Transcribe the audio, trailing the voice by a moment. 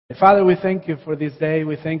Father, we thank you for this day.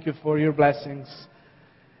 We thank you for your blessings.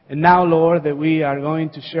 And now, Lord, that we are going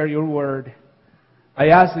to share your word, I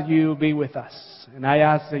ask that you be with us. And I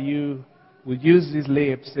ask that you will use these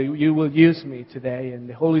lips, that you will use me today, and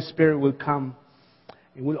the Holy Spirit will come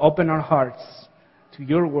and will open our hearts to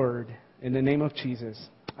your word. In the name of Jesus,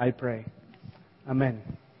 I pray. Amén.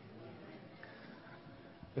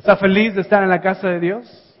 ¿Está feliz de estar en la casa de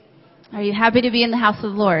Dios? Are you happy to be in the house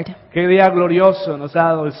of the Lord? Qué día glorioso nos ha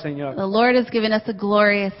dado el Señor. The Lord has given us a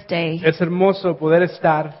glorious day. Es hermoso poder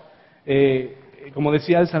estar, como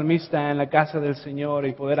decía el salmista, en la casa del Señor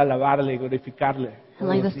y poder alabarle y glorificarle. And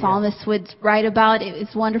like the psalmist would write about,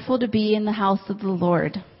 it's wonderful to be in the house of the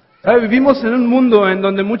Lord. Vivimos en un mundo en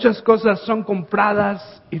donde muchas cosas son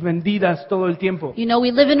compradas y vendidas todo el tiempo. You know,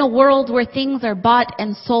 we live in a world where things are bought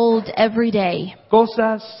and sold every day.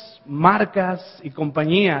 Cosas, marcas y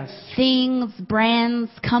compañías, Things,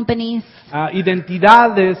 brands, companies,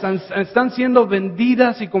 identidades están siendo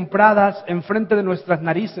vendidas y compradas enfrente de nuestras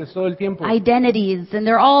narices todo el tiempo. identities, and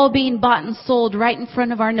they're all being bought and sold right in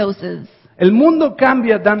front of our noses. El mundo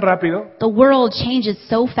cambia tan rápido The world changes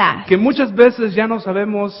so fast que muchas veces ya no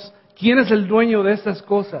sabemos quién es el dueño de estas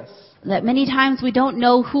cosas. that many times we don't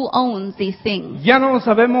know who owns these things. Ya no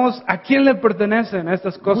sabemos a quién le pertenecen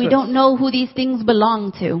estas cosas. We don't know who these things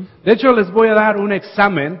belong to. De hecho, les voy a dar un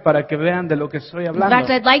examen para que vean de lo que estoy In hablando. fact,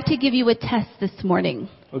 I'd like to give you a test this morning.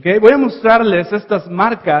 Okay, voy a mostrarles estas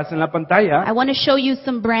marcas en la pantalla I want to show you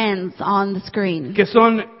some brands on the screen que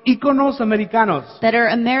son íconos americanos. that are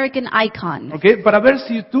American icons. Okay, para ver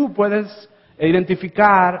si tú puedes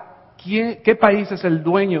identificar qué país es el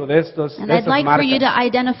dueño de And I'd estas like for you to marcas.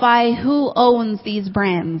 identify who owns these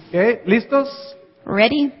brands. Okay, ¿listos?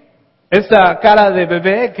 Ready? Esta cara de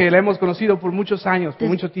bebé que la hemos conocido por muchos años, por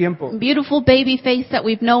mucho tiempo. Beautiful baby face that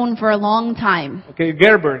we've known for a long time. Okay,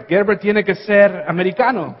 Gerber. Gerber tiene que ser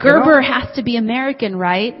americano. ¿no? Gerber has to be American,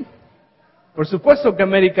 right? Por supuesto que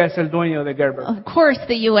América es el dueño de Gerber. Of course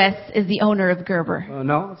the U.S. is the owner of Gerber.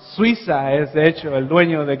 No, Suiza es de hecho el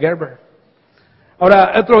dueño de Gerber.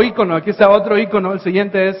 Ahora, otro ícono, aquí está otro ícono, el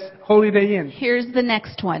siguiente es Holiday Inn. Here's the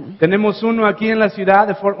next one. Tenemos uno aquí en la ciudad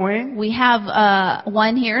de Fort Wayne. We have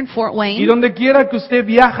one here in Fort Y Wayne. donde quiera que usted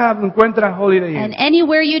viaja, encuentra Holiday And Inn.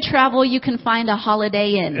 anywhere you travel, you can find a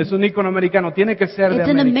Holiday Inn. Es un ícono americano, tiene que ser de It's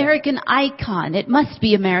an América. American icon. It must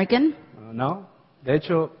be American. No, de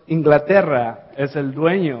hecho, Inglaterra es el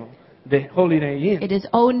dueño de Holiday Inn. It is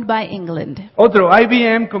owned by England. Otro,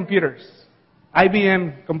 IBM Computers.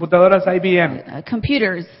 IBM, computadoras IBM.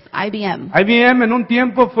 Computers, IBM. IBM en un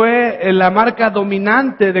tiempo fue la marca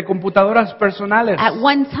dominante de computadoras personales. At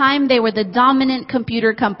one time, they were the dominant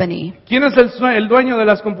computer company. ¿Quién es el dueño de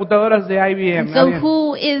las computadoras de IBM? And so ¿Alguien?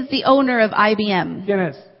 who is the owner of IBM? ¿Quién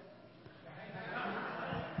es?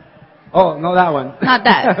 Oh, no that one. Not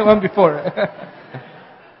that. The one before.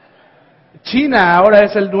 China ahora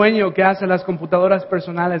es el dueño que hace las computadoras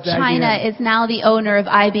personales de China IBM. is now the owner of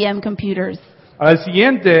IBM computers. Ahora el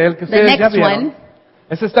siguiente, el que The ustedes ya next vieron. one.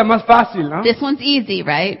 Ese está más fácil, ¿no? This one's easy,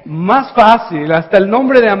 right? Más fácil, hasta el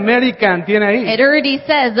nombre de American tiene ahí. It already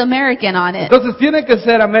says American on it. Entonces tiene que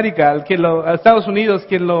ser América, Estados Unidos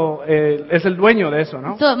quien es el dueño de eso,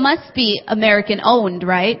 ¿no? So it must be American owned,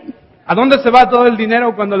 right? ¿A dónde se va todo el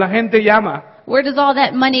dinero cuando la gente llama? Where does all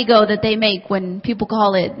that money go that they make when people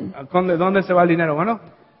call it? ¿Dónde se va el dinero? Bueno,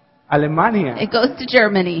 Alemania. It goes to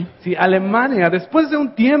Germany. Sí, Alemania. Después de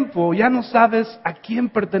un tiempo ya no sabes a quién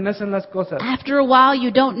pertenecen las cosas. After a while, you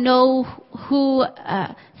don't know who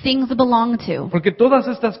things belong to. Porque todas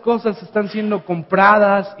estas cosas están siendo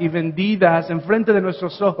compradas y vendidas enfrente de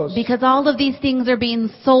nuestros ojos. Because all of these things are being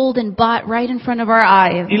sold and bought right in front of our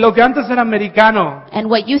eyes. Y lo que antes era americano, And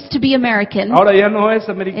what used to be American ahora ya no es is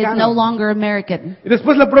no americano. longer American. Y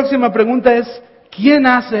después la próxima pregunta es, ¿quién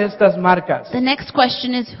hace estas marcas? The next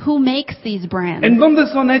question is, who makes these brands? ¿En dónde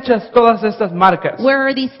son hechas todas estas marcas? Where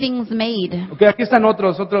are these things made? Okay, aquí están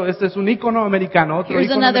otros. Este es un ícono americano. Otro Here's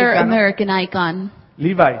ícono another americano. American icon.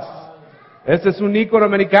 Levi's. Este es un ícono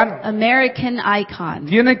americano. American icon.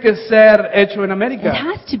 Tiene que ser hecho en It América.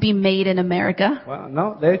 has to be made in America. Bueno,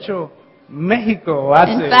 no, de hecho, México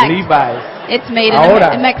hace In fact, Levi's. It's made in,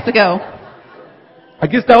 Ahora. in Mexico.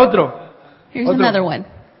 Aquí está otro. Here's Otro. another one.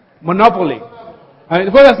 Monopoly.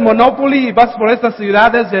 Juegas Monopoly y vas por estas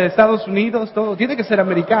ciudades de Estados Unidos, todo. Tiene que ser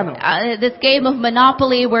americano. This game of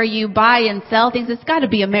Monopoly where you buy and sell things, it's got to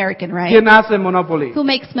be American, right? ¿Quién hace Monopoly? Who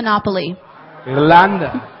makes Monopoly?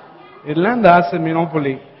 Irlanda. Irlanda hace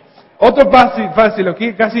Monopoly. Otro fácil,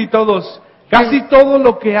 aquí casi todo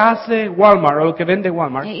lo que hace Walmart o lo que vende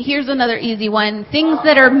Walmart. Here's another easy one. Things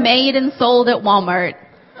that are made and sold at Walmart.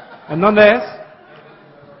 ¿En dónde es?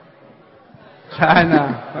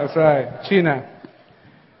 China, that's right, China.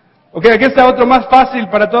 Ok, aquí está otro más fácil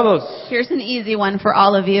para todos. Here's an easy one for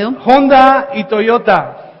all of you. Honda y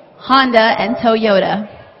Toyota. Honda and Toyota.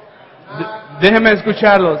 Déjenme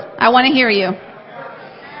escucharlos. I want to hear you.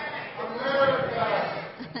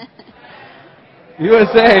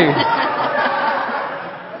 USA.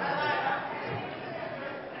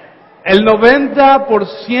 El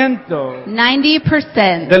 90%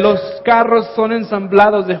 90% de los carros son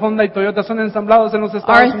ensamblados de Honda y Toyota, son ensamblados en los are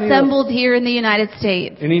Estados Unidos. assembled here in the United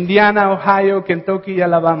States. En Indiana, Ohio, Kentucky y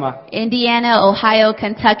Alabama. Indiana, Ohio,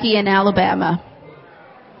 Kentucky, and Alabama.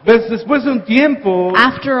 Pues después de un tiempo,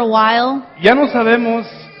 After a while, ya no sabemos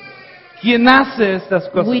quién hace estas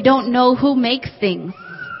cosas. we don't know who makes things.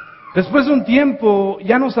 Después de un tiempo,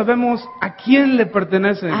 ya no sabemos a quién le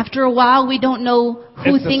pertenecen. After a while, we don't know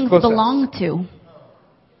who Estas things cosas. belong to.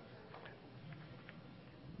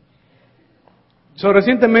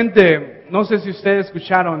 Recientemente, no sé si ustedes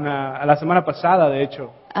escucharon a la semana pasada, de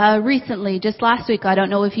hecho. Recently, just last week, I don't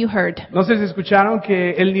know if you heard, No sé si escucharon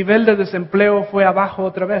que el nivel de desempleo fue abajo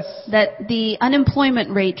otra vez. that the unemployment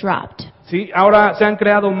rate dropped. Sí, ahora se han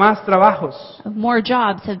creado más trabajos. More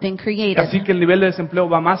jobs have been created. Así que el nivel de desempleo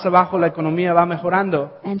va más abajo, la economía va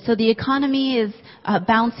mejorando. And so the economy is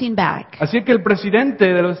bouncing back. Así que el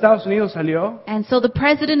presidente de los Estados Unidos salió And so the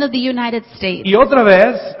President of the United States y otra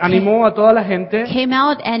vez animó a toda la gente came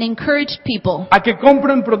out and encouraged people a que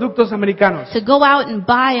compren productos americanos. to go out and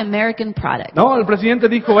buy American products. No, el presidente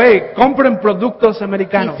dijo, hey, compren productos He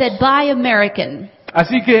americanos. said, buy American.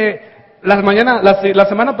 Así que la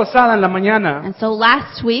semana pasada, en la mañana, And so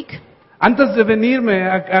last week, antes de venirme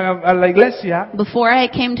a la iglesia, before I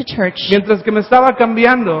came to church, mientras que me estaba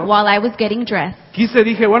cambiando, while I was getting dressed,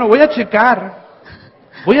 dije, bueno, voy a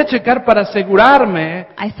checar para asegurarme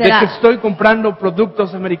I de said, que estoy comprando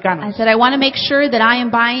productos americanos. I said, I want to make sure that I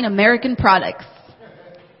am buying American products.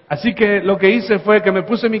 Así que lo que hice fue que me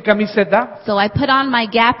puse mi camiseta So I put on my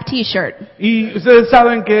Gap t-shirt. y ustedes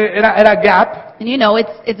saben que era Gap. And you know,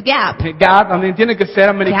 it's Gap. Gap también tiene que ser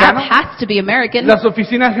Gap americano. has to be American. Las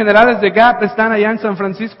oficinas generales de Gap están allá en San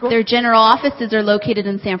Francisco. Their general offices are located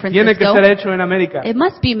in San Tiene que Francisco. ser hecho en América. It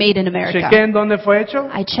must be made in America. Chequé en dónde fue hecho.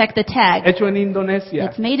 I checked the tag. Hecho en Indonesia.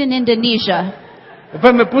 It's made in Indonesia.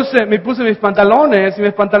 Después me puse mis pantalones y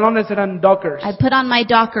mis pantalones eran Dockers. I put on my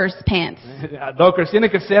Dockers pants. Dockers tiene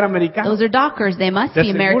que ser americano. Those are Dockers. They must De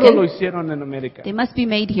be seguro lo American. hicieron en América. They must be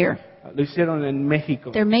made here. Lo hicieron en México.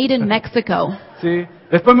 They're made in Mexico. Sí.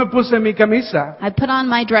 Después me puse mi camisa I put on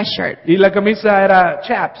my dress shirt. y la camisa era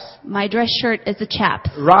Chaps. My dress shirt is a Chaps.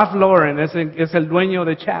 Ralph Lauren es el dueño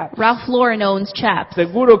de Chaps. Ralph Lauren owns Chaps.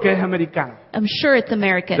 Seguro que es americano. I'm sure it's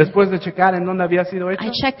American. Después de checar en dónde había sido hecho. I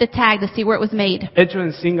checked the tag to see where it was made. Hecho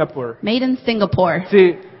en Singapur. Made in Singapore.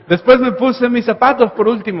 Sí. Después me puse mis zapatos por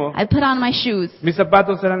último. I put on my shoes. Mis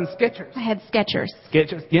zapatos eran Skechers. I had Skechers.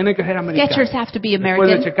 Skechers tiene que ser americano. Skechers have to be Después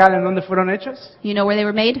de American. checar en dónde fueron hechos, You know where they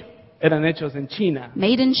were made? eran hechos en China.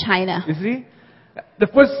 Made in China. ¿Y sí?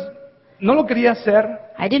 Después no lo quería hacer,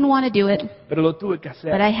 I didn't want to do it, pero lo tuve que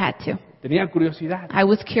hacer. but I had to. Tenía curiosidad. I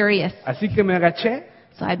was curious. Así que me agaché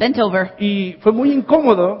So I bent over. y fue muy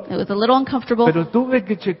incómodo, It was a little uncomfortable. pero tuve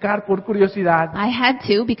que checar por curiosidad I had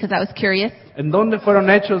to because I was curious. en dónde fueron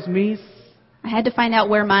hechos I had to find out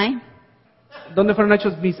where my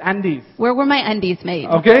undies. where were my undies made.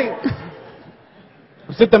 ¿Ok?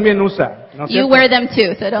 Usted también usa, ¿no es You cierto? wear them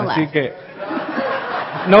too, so don't Así laugh. que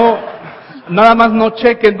nada más no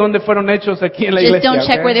chequen dónde fueron hechos aquí en la Just iglesia. don't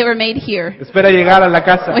check ¿ok? where they were made here. Espera llegar a la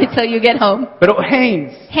casa. Wait till you get home. Pero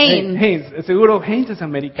Hanes, Hanes. seguro Hanes es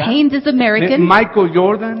americano. Hanes is American. Michael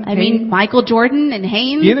Jordan, I mean, Michael Jordan and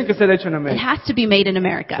Hanes. tiene que ser hecho en It América. has to be made in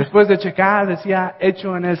America. Después de checar decía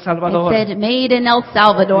hecho en El Salvador. It said made in El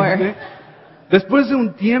Salvador. ¿Sí? Después de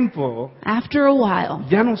un tiempo After a while,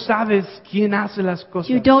 ya no sabes quién hace las cosas.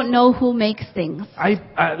 you don't know who makes things.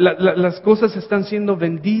 Las cosas están siendo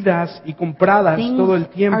vendidas y compradas Things todo el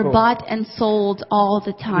are tiempo bought and sold all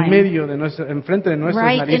the en time. medio de enfrente de nuestras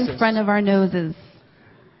Right in narices. front of our noses.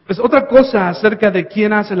 Pues otra cosa acerca de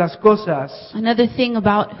quién hace las cosas Another thing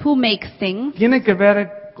about who makes things tiene que ver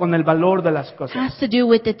con el valor de las cosas. has to do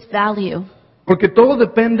with its value. Porque todo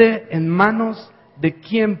depende en manos de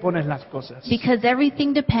quién pones las cosas. Because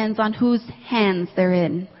everything depends on whose hands they're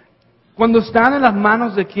in. Cuando están en las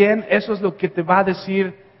manos de quién, eso es lo que te va a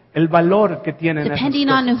decir el valor que tienen esas Depending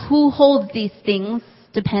on cosas. who holds these things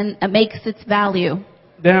makes its value.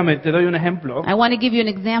 Déjame, te doy un ejemplo. I want to give you an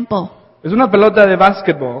example. Es una pelota de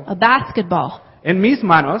básquetbol. A basketball En mis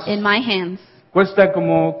manos in my hands cuesta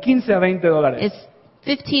como $15 a $20. is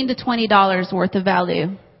 $15 to $20 worth of value.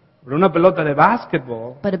 Pero una pelota de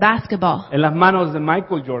básquetbol But a basketball en las manos de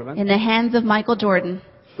Michael Jordan in the hands of Michael Jordan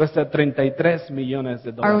cuesta $33 millones.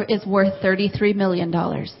 is worth $33 million.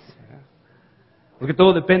 Porque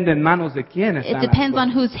todo depende en manos de quién It está. depends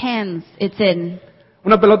on whose hands it's in.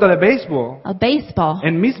 Una pelota de béisbol A baseball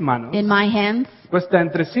en mis manos in my hands cuesta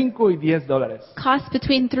entre $5 y $10. costs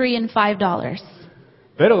between $3 and $5.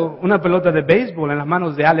 Pero una pelota de béisbol en las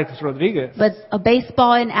manos de Alex Rodríguez But a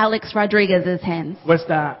baseball in Alex Rodriguez's hands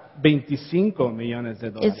cuesta $25 millones.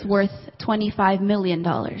 is worth $25 million.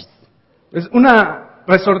 Es una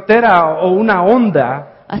resortera o una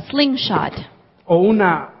onda, A slingshot,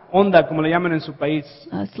 como le llaman en su país,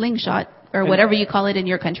 or whatever you call it in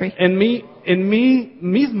your country, en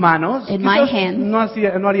mis manos, In my quizás hands.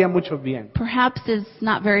 no haría mucho bien. perhaps is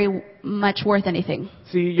not very much worth anything.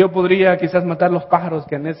 Sí, yo podría quizás matar los pájaros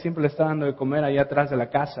que Annette siempre le está dando de comer allá atrás de la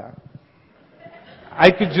casa.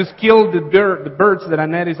 I could just kill the birds that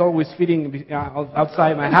Annette is always feeding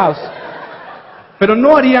outside my house. Pero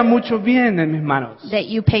no haría mucho bien en mis manos. That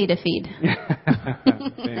you pay to feed.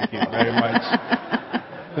 Thank you very much.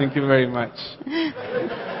 Thank you very much.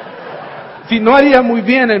 Sí, no haría muy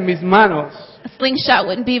bien en mis manos, A slingshot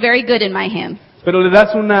wouldn't be very good in my hands. pero le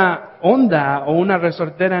das una onda o una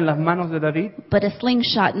resortera en las manos de David But a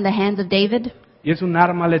slingshot in the hands of David y es un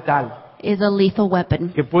arma letal is a lethal weapon.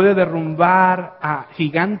 que puede derrumbar a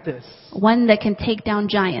gigantes One that can take down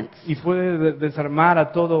giants, y puede desarmar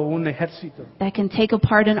a todo un ejército. that can take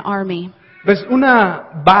apart an army. Pues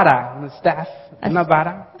una vara, un staff, una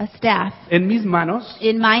vara A staff en mis manos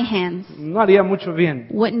in my hands no haría mucho bien.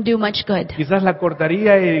 wouldn't do much good. Quizás la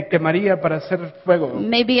cortaría y quemaría para hacer fuego.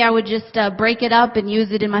 Maybe I would just break it up and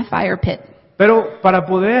use it in my fire pit. Pero para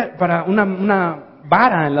una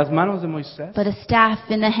vara en las manos de Moisés But a staff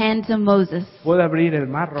in the hands of Moses puede abrir el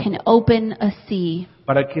mar rojo can open a sea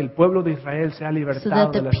para que el pueblo de Israel sea so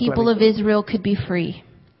libertado that de the la people of esclavitud. Israel could be free.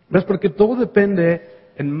 ¿Ves? Porque todo depende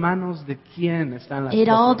en manos de quién están las It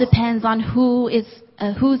all cosas. depends on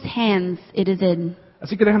whose hands it is in.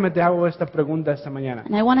 Así que déjame te hago esta pregunta esta mañana.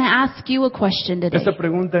 And I want to ask you a question today. Esta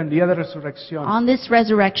pregunta en día de resurrección. On this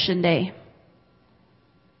resurrection day,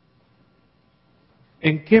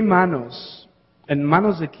 ¿En qué manos? ¿En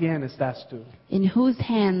manos de quién estás tú? in whose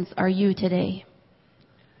hands are you today?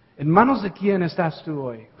 ¿En manos de quién estás tú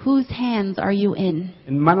hoy? Whose hands are you in?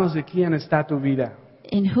 ¿En manos de quién está tu vida?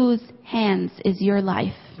 In whose hands is your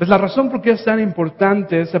life? Pues la razón por qué es tan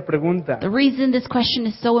importante esa pregunta The reason this question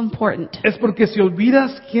is so important es porque si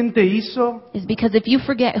olvidas quién te hizo, is because if you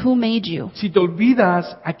forget who made you, si te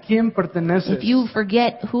olvidas a quién perteneces, if you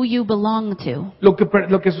forget who you belong to, lo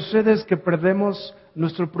que sucede es que perdemos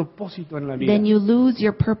nuestro propósito en la vida. then you lose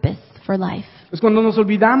your purpose for life. Pues cuando nos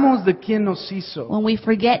olvidamos de quién nos hizo, When we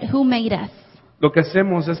forget who made us, lo que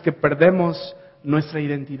hacemos es que perdemos nuestra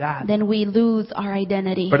identidad, then we lose our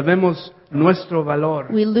identity. perdemos nuestro valor,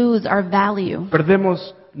 We lose our value.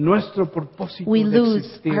 perdemos nuestro propósito We de lose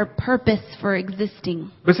existir. our purpose for existing.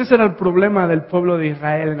 Pues ese era el problema del pueblo de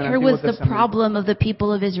Israel en el Here Antiguo was the Testamento. problem of the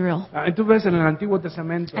people of Israel. Y tú ves en el Antiguo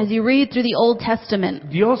Testamento, As you read through the Old Testament,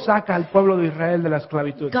 Dios saca al pueblo de Israel de la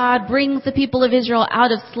esclavitud. God brings the people of Israel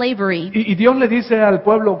out of slavery, Y Dios le dice al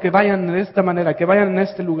pueblo que vayan de esta manera, que vayan en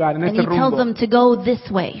este lugar, en and este He tells rumbo. them to go this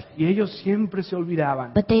way. Y ellos siempre se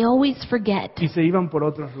olvidaban But they always forget, y se iban por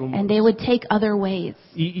otros rumbos. and they would take other ways,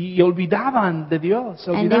 Y olvidaban de Dios,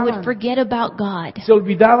 se and they would olvidaban. forget about God. Se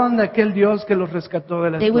olvidaban de aquel Dios que los rescató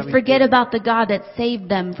de la They would forget esclavitud. about the God that saved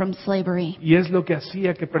them from slavery. Y es lo que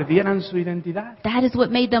hacía que perdieran su identidad, That is what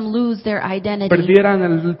made them lose their identity, perdieran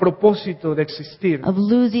el propósito de existir. of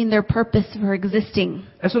losing their purpose for existing.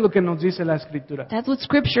 Eso es lo que nos dice la Escritura. That's what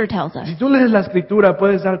Scripture tells us. Si tú lees la Escritura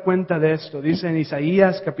puedes dar cuenta de esto. Dice en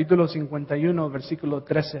Isaías capítulo 51, versículo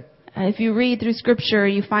 13. If you read through Scripture,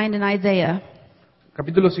 you find in Isaiah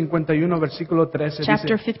Capítulo 51, versículo 13.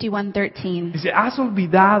 chapter Dice, 51:13. dice, has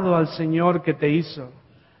olvidado al Señor que te hizo,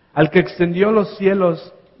 al que extendió los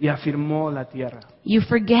cielos y afirmó la tierra. You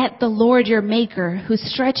forget the Lord your Maker, who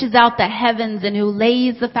stretches out the heavens and who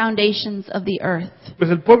lays the foundations of the earth. Pues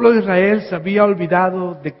el pueblo de Israel se había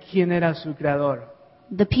olvidado de quién era su creador.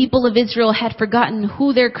 The people of Israel had forgotten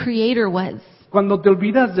who their Creator was. Cuando te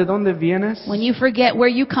olvidas de dónde vienes When you forget where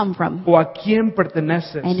you come from o a quién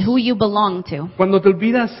perteneces, and who you belong to, cuando te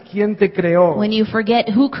olvidas quién te creó, when you forget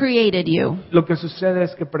who created you, lo que sucede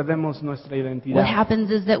es que perdemos nuestra what identidad. happens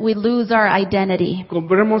is that we lose our identity.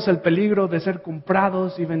 Corremos el peligro de ser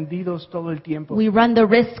comprados y vendidos todo el tiempo. We run the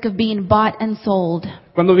risk of being bought and sold.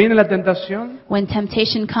 Cuando viene la tentación, When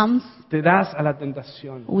temptation comes, te das a la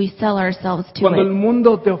tentación. We sell ourselves to Cuando el it.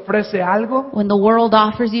 mundo te ofrece algo When the world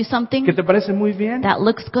offers you que something te parece muy bien, that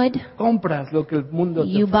looks good, compras lo que el mundo te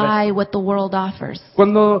you ofrece. buy what the world offers.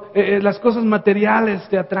 Cuando las cosas materiales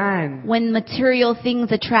te atraen, When material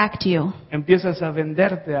things attract you, empiezas a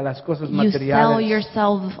venderte a las cosas you sell materiales.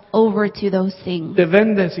 yourself over to those things. Te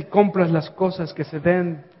vendes y compras las cosas que se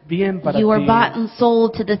ven bien para You are ti. bought and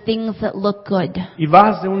sold to the things that look good. Y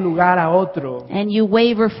vas de un lugar a otro And you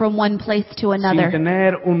waver from one place to sin another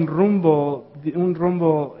tener un rumbo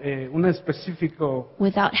un específico.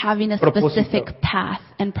 without having a Propósito. specific path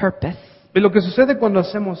and purpose. Y lo que sucede cuando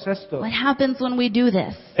hacemos esto What happens when we do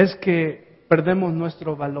this es que perdemos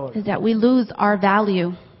nuestro valor. is that we lose our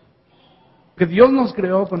value. Que Dios nos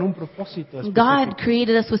creó con un propósito God específico.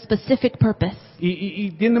 created us with specific purpose, Y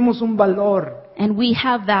tenemos un valor and we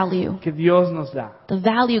have value, que Dios nos da. the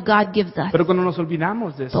value God gives us. Pero cuando nos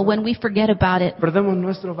olvidamos de But eso, when we forget about it, perdemos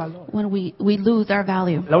nuestro valor. when we lose our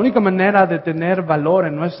value. La única manera de tener valor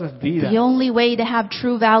en nuestras vidas The only way to have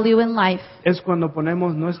true value in life es cuando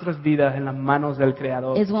ponemos nuestras vidas en las manos del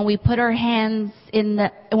Creador. is when we put our lives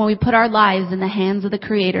in the hands of the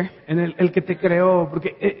Creator. En el que te creó.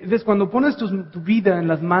 Porque es cuando pones tu vida en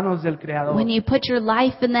las manos del Creador, When you put your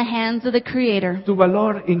life in the hands of the Creator, tu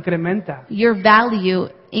valor incrementa. your value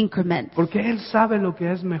increments Porque Él sabe lo que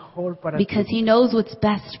es mejor para because ti. He knows what's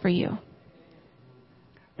best for you.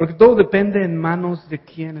 Porque todo depende en manos de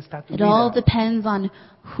quién está tu It all vida. depends on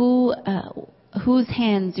whose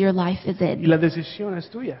hands your life is Y in, la decisión es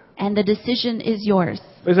tuya. and the decision is yours.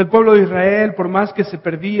 Pues el pueblo de Israel, por más que se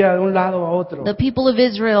perdía de un lado a otro, The people of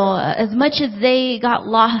Israel, as much as they got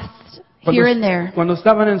lost here and there, cuando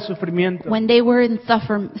estaban en sufrimiento, when they were in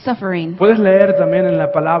suffering, puedes leer también en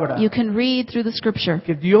la palabra you can read through the scripture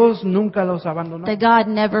que Dios nunca los abandonó. that God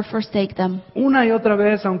never forsake them. Una y otra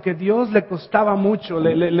vez, aunque Dios le costaba mucho,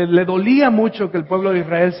 le dolía mucho que el pueblo de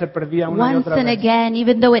Israel se perdía una y Once otra and vez, again,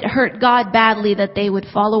 even though it hurt God badly that they would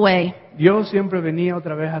fall away, Dios siempre venía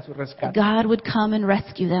otra vez a su rescate. God would come and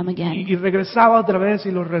rescue them again. Y regresaba otra vez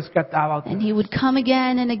y los rescataba otra And vez. He would come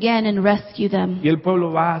again and again and rescue them. Y el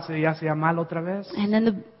pueblo y hacía mal otra vez, And then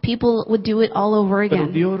the people would do it all over pero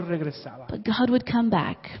again. Dios regresaba. But God would come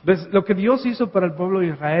back. ¿Ves? Lo que Dios hizo para el pueblo de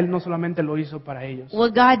Israel no solamente lo hizo para ellos.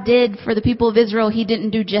 What God did for the people of Israel, He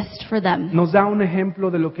didn't do just for them. Nos da un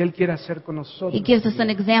ejemplo de lo que Él quiere hacer con nosotros. He gives us an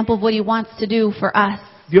example of what He wants to do for us.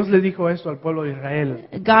 Dios le dijo esto al pueblo de Israel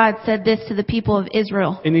God said this to the people of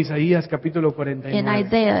Israel en Isaías capítulo in 49.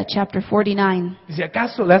 Isaiah chapter 49. Dice,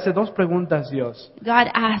 ¿acaso le hace dos preguntas Dios? God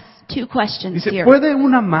asks two questions Dice, here. ¿puede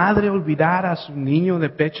una madre olvidar a su niño de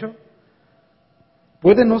pecho?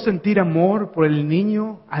 ¿Puede no sentir amor por el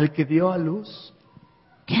niño al que dio a luz?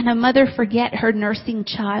 Can a mother forget her nursing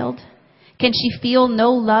child? Can she feel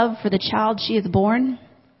no love for the child she has born?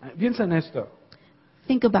 Piensa en esto.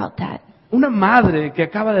 Think about that. Una madre que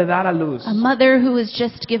acaba de dar a luz A mother who has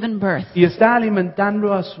just given birth y está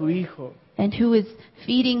alimentando a su hijo. and who is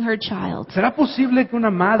feeding her child. ¿Será posible que una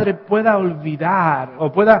madre pueda olvidar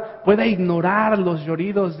o pueda ignorar los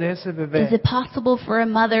lloridos de ese Is bebé it possible for a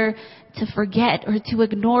mother to forget or to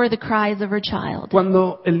ignore the cries of her child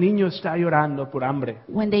cuando el niño está llorando por hambre?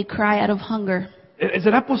 when they cry out of hunger?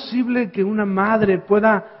 ¿Será posible que una madre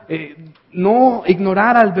pueda no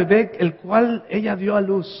ignorar al bebé el cual ella dio a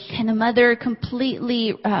luz? Can a mother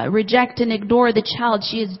completely reject and ignore the child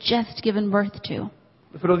she has just given birth to?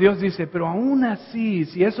 Pero Dios dice, pero aún así,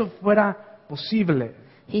 si eso fuera posible,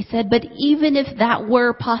 He said, but even if that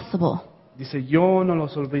were possible, dice, yo no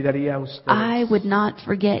los olvidaría a I would ustedes. not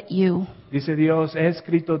forget you. Dice Dios, he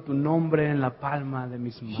escrito tu nombre en la palma de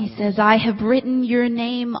mis He manos. says, I have written your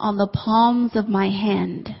name on the palms of my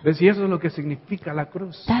hand. ¿Ves? Y eso es lo que significa la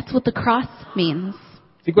cruz. That's what the cross means.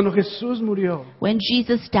 Y cuando Jesús murió, When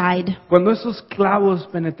Jesus died, cuando esos clavos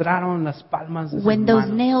penetraron las palmas de sus when those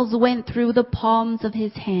manos nails went through the palms of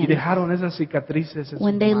his y hands, dejaron esas cicatrices en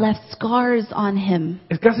when sus they manos, left scars on him,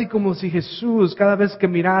 es casi como si Jesús, cada vez que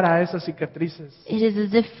mirara esas cicatrices, it is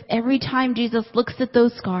as if every time Jesus looks at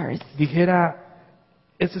those scars, dijera,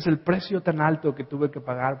 ese es el precio tan alto que tuve que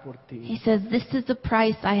pagar por he ti. says, this is the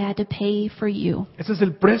price I had to pay for you. Ese es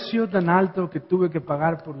el precio tan alto que tuve que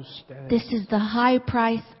pagar por ustedes. This is the high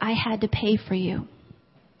price I had to pay for you.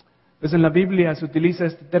 Pues en la Biblia se utiliza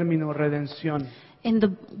este término redención. In the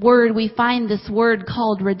word, we find this word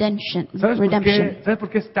called redemption. ¿Sabes Redemption. ¿Sabes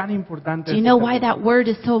por qué es tan importante? Do you este know why término? that word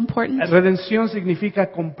is so important? Redención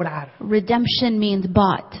significa comprar. Redemption means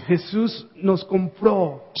bought. Jesús nos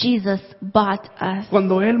compró. Jesus bought us.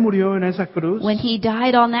 Cuando Él murió en esa cruz, When He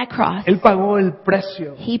died on that cross, Él pagó el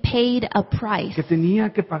precio He paid a price. que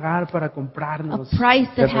tenía que pagar para A comprarnos price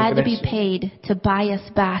de that had to be regreso, paid to buy us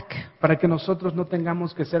back. para que nosotros no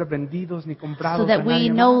tengamos que ser vendidos ni So comprados a that we nadie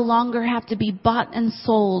no más. longer have to be bought and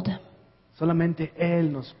sold, Solamente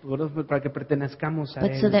Él nos para que pertenezcamos a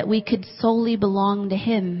but so Él. that we could solely belong to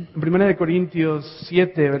Him. En 1 Corintios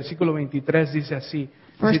 7, versículo 23 dice así.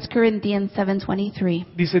 1 Dice, Corinthians 7:23.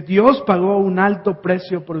 dice, Dios pagó un alto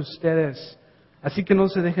precio por ustedes, así que no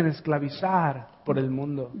se dejen esclavizar por el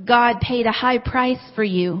mundo. God paid a high price for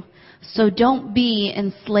you, so don't be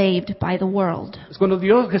enslaved by the world. Es cuando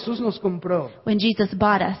Jesús nos compró. When Jesus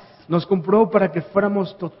bought us, Nos compró para que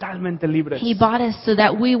fuéramos totalmente libres. He bought us so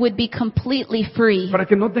that we would be completely free, Para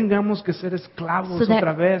que no tengamos que ser esclavos so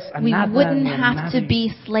otra vez that a we nada wouldn't ni a have to nadie.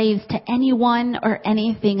 be slaves to anyone or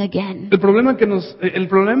anything again. El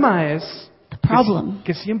problema es The problem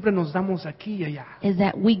que siempre nos damos aquí y allá. is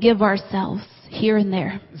that we give ourselves here and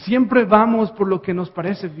there. Siempre vamos por lo que nos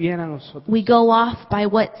parece bien a nosotros. We go off by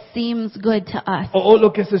what seems good to us, O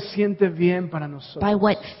lo que se siente bien para nosotros. by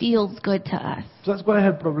what feels good to us. ¿Sabes cuál es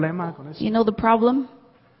el problema con eso? You know the problem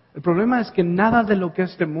El problema es que nada de lo que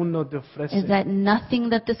este mundo te is ofrece, that nothing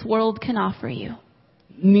that this world can offer you,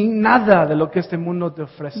 ni nada de lo que este mundo te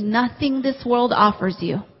ofrece, nothing this world offers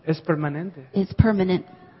you es permanente. is permanent.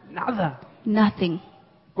 Nada. Nothing.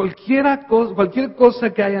 Cualquier cosa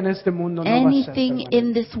que haya en este mundo no va a ser Anything permanente.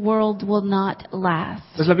 in this world will not last.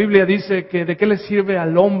 Pues la Biblia dice que de qué le sirve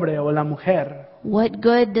al hombre o a la mujer What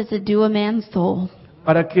good does it do a man's soul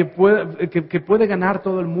para que puede ganar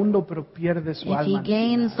todo el mundo pero pierde su if he alma.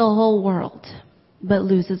 gains the whole world but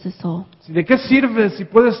loses his soul? ¿De qué sirve si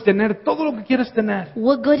puedes tener todo lo que quieres tener?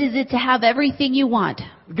 What good is it to have everything you want?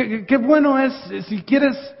 Qué bueno es si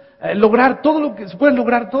quieres lograr todo lo que si puedes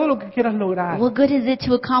lograr todo lo que quieras lograr. What good is it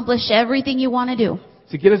to accomplish everything you want to do?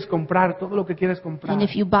 Si quieres comprar todo lo que quieres comprar. And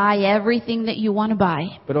if you buy everything that you want to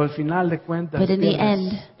buy, Pero al final de cuentas But in the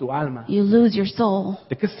pierdes end, tu alma. you lose your soul.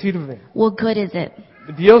 ¿De qué sirve? What good is it?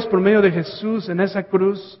 Dios por medio de Jesús en esa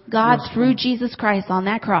cruz God, through Jesus Christ on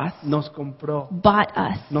that cross, nos compró, bought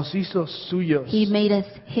us. nos hizo suyos. He made us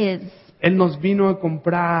His. Él nos vino a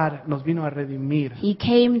comprar, nos vino a redimir. He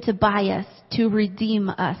came to buy us, to redeem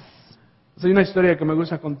us. Hay una historia que me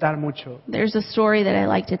gusta contar mucho There's a story that I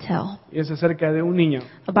like to tell y es acerca de un niño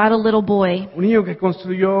about a little boy que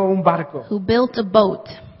construyó un barco. who built a boat,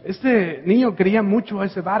 Este niño quería mucho a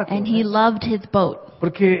ese barco and he loved his boat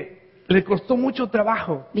porque le costó mucho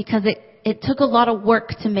trabajo, because it took a lot of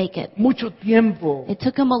work to make it. mucho tiempo. It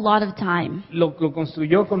took him a lot of time. Lo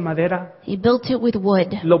construyó con madera, He built it with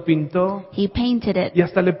wood. lo pintó He painted it. y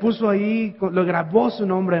hasta le puso ahí, lo grabó su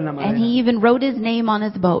nombre en la And madera. he even wrote his name on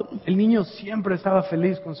his boat. El niño siempre estaba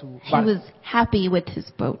feliz con su He barco. was happy with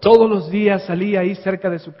his boat. Todos los días salía ahí cerca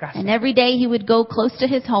de su casa And every day he would go close to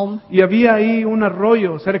his home, y había ahí un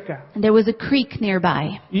arroyo cerca and there was a creek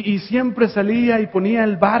nearby. y siempre salía y ponía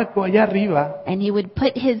el barco allá arriba And he would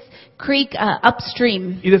put his creek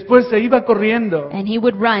upstream, y después se iba corriendo and he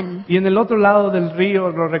would run, y en el otro lado del río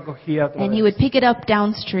lo recogía otra and he vez. would pick it up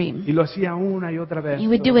downstream. Y lo hacía una y otra vez. He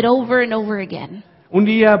would do it over and over again. Un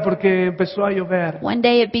día porque empezó a llover One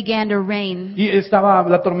day it began to rain, y estaba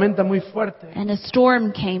la tormenta muy fuerte. and a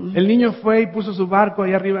storm came. El niño fue y puso su barco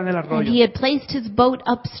ahí arriba en el And he arroyo. had placed his boat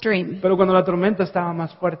upstream. Pero cuando la tormenta estaba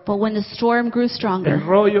más fuerte, But when the storm grew stronger,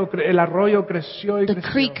 el arroyo creció y the creció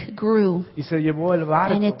creek grew, y se llevó el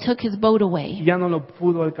barco and it took his boat y away. ya no lo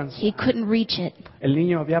pudo alcanzar. He couldn't reach it. El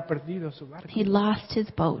niño había perdido su barco. He lost his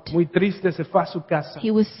boat. Muy triste se fue a su casa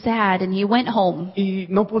He was sad, and he went home. y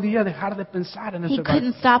no podía dejar de pensar en He ese barco.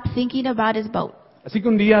 couldn't stop thinking about his boat. Así que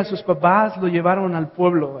un día sus papás lo llevaron al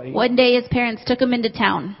pueblo ahí. One day his parents took him into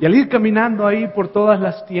town, Y al ir caminando ahí por todas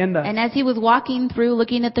las tiendas, and as he was walking through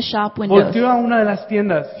looking at the shop windows, volteó a una de las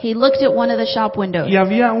tiendas he looked at one of the shop windows, y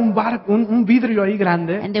había un barco, un vidrio ahí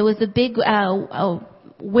grande. and there was a big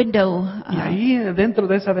window, Y ahí dentro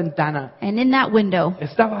de esa ventana and in that window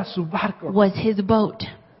estaba su barco. was his boat.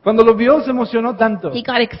 Cuando lo vio se emocionó tanto He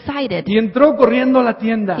got excited. y entró corriendo a la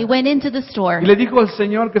tienda He went into the store, y le dijo al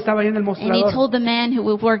señor que estaba ahí en el and he mostrador, told the man who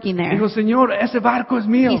was working there, dijo, Señor, ese barco es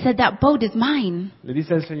mío. he said, "That boat is mine." Le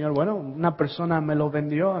dice el señor, bueno, una persona me lo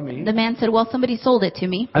vendió a mí, The man said, "Well, somebody sold it to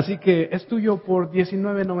me." así que es tuyo por He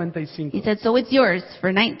 $19.95. said, "So it's yours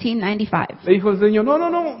for $19.95." Le dijo el señor,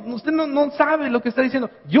 no, usted no sabe lo que está diciendo.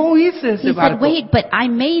 Yo hice ese He said, barco. "Wait, but I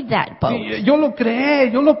made that boat. Sí, yo lo creé,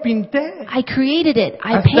 yo lo pinté. I created it.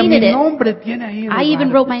 I Hasta mi painted it. nombre tiene ahí en I el even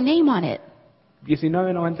barco. wrote my name on it." He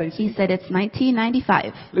 19.95. said, it's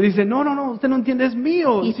 1995. Le dice, no, usted no entiende, es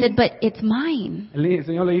mío. He said, but it's mine. El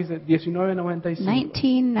Señor le dice, 19.95.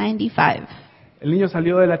 1995. El niño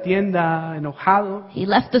salió de la tienda enojado, He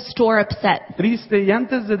left the store upset. triste, y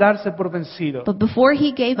antes de darse por vencido, But before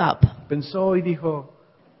he gave up, pensó y dijo,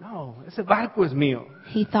 no, ese barco es mío.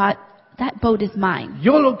 he thought, that boat is mine.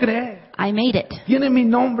 Yo lo creé. I made it. Tiene mi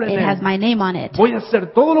nombre It en has él. my name on it. Voy a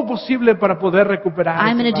hacer todo lo posible para poder recuperar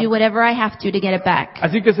I'm ese going to do barco. whatever I have to get it back.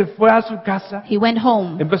 Así que se fue a su casa, He went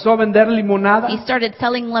home. empezó a vender limonada He started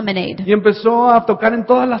selling lemonade. y empezó a tocar en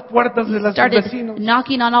todas las puertas de He los started vecinos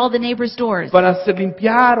knocking on all the neighbors' doors para hacer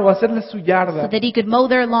limpiar o hacerles su so yarda, that he could mow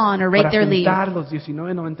their lawn or rake para their leaves, juntar los so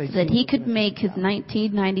that he 19.95. could make his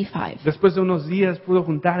 1995. Después de unos días pudo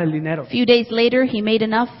juntar el dinero. A few days later, he made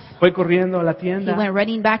enough. Fue corriendo a la He tienda, went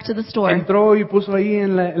running back to the store. entró y puso ahí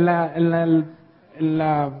en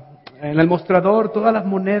el mostrador todas las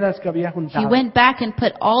monedas que había He juntado. went back and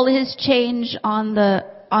put all his change on the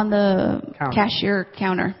Counter. cashier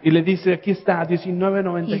counter. Y le dice, aquí está, He said,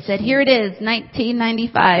 19.95. here it is, El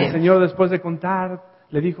 1995. Señor, después de contar,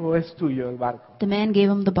 le dijo, es tuyo el barco. The man gave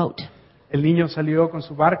him the boat. El niño salió con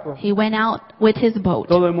su barco, He went out with his boat.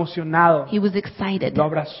 todo emocionado. He was excited. Lo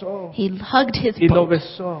abrazó He hugged his y lo boat.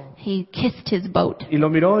 besó. He kissed his boat. Y lo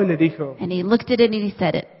miró y le dijo, And he looked at it and he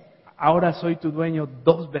said it. ahora soy tu dueño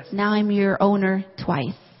 2 veces. Now I'm your owner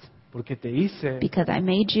twice. Porque te hice, Because I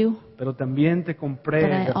made you, pero también te compré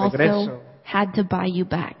but I de regreso also had to buy you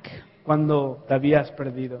back cuando te habías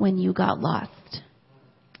perdido. when you got lost.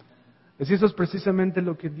 Eso es precisamente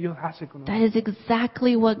lo que Dios hace con That nosotros. is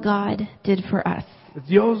exactly what God did for us.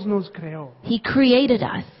 Dios nos creó. He created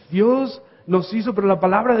us. Dios nos hizo, pero la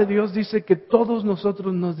palabra de Dios dice que todos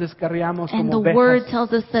nosotros nos descarriamos And como the Word ovejas.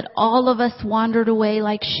 tells us that all of us wandered away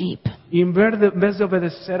like sheep. Y en vez de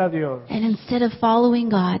obedecer a Dios, And instead of following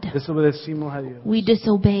God, desobedecimos a Dios. we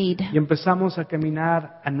disobeyed. Y empezamos a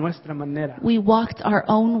caminar a nuestra manera. We walked our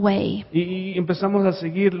own way. Y empezamos a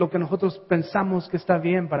seguir lo que nosotros pensamos que está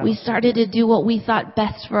bien para We nosotros. started to do what we thought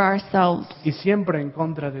best for ourselves, Y siempre en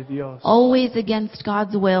contra de Dios. always against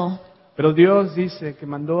God's will. Pero Dios dice que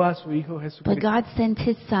mandó a su Hijo But Jesucristo God sent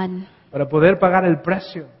His Son para poder pagar el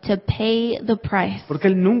precio. to pay the price Porque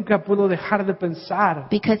Él nunca pudo dejar de pensar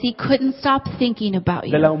because He couldn't stop thinking about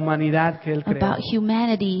de la you, humanidad que Él creó. about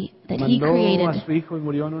humanity that He Mandó a created. su Hijo y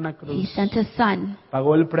murió en una He cruz. sent His Son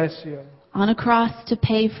Pagó el precio. on a cross to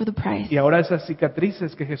pay for the price. Y ahora esas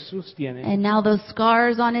cicatrices que Jesús tiene And now those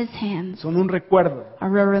scars on His hands son un recuerdo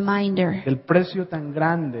are a reminder del precio tan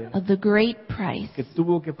grande of the great price que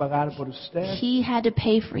tuvo que pagar por usted He had to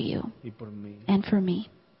pay for you y por mí. and for me.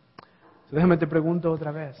 Déjame te pregunto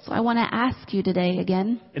otra vez. So I want to ask you today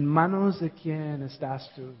again, ¿En manos de quién estás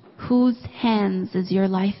tú? whose hands is your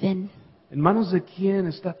life in? ¿En manos de quién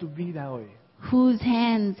está tu vida hoy? Whose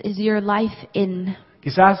hands is your life in?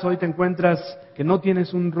 Quizás hoy te encuentras que no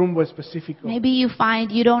tienes un rumbo específico. Maybe you find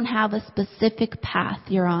you don't have a specific path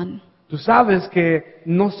you're on. Tú sabes que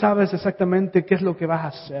no sabes exactamente qué es lo que vas a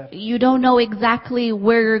hacer. You don't know exactly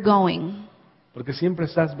where you're going Porque siempre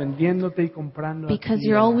estás vendiéndote y comprando because aquí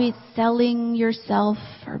you're y allá, always selling yourself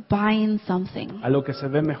or buying something. a lo que se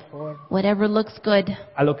ve mejor, Whatever looks good,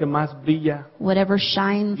 a lo que más brilla, whatever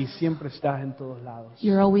shines, y siempre estás en todos lados.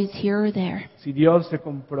 you're always here or there. Si Dios te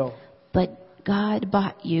compró But God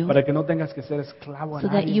bought you para que no tengas que ser esclavo a so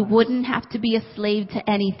that nadie you más, wouldn't have to be a slave to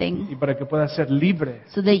anything, y para que puedas ser libre,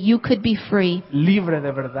 so that you could be free, libre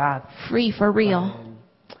de verdad. free for real.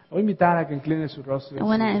 Voy a invitar a que incline su rostro. I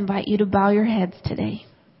want to invite you to bow your heads today.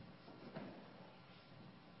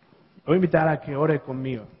 Voy a invitar a que ore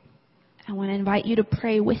conmigo. I want to invite you to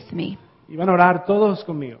pray with me, Y van a orar todos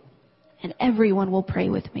conmigo. and everyone will pray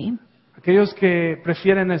with me. Aquellos que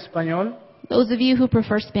prefieren español, Those of you who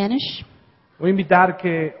prefer Spanish, voy a invitar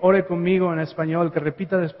que ore conmigo en español, que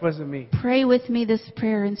repita después de mí. pray with me this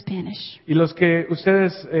prayer in Spanish. Y los que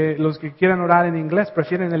los que quieran orar en inglés,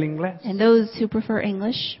 prefieren el inglés, And those who prefer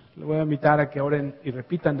English, les voy a invitar a que oren y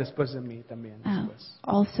repitan después de mí también. Después.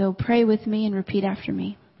 also pray with me and repeat after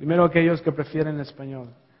me. Primero aquellos que prefieren español.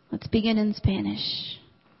 Let's begin in Spanish.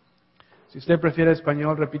 Si usted prefiere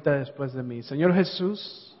español, repita después de mí. Señor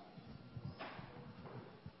Jesús,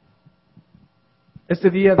 este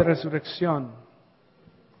día de resurrección,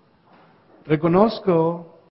 reconozco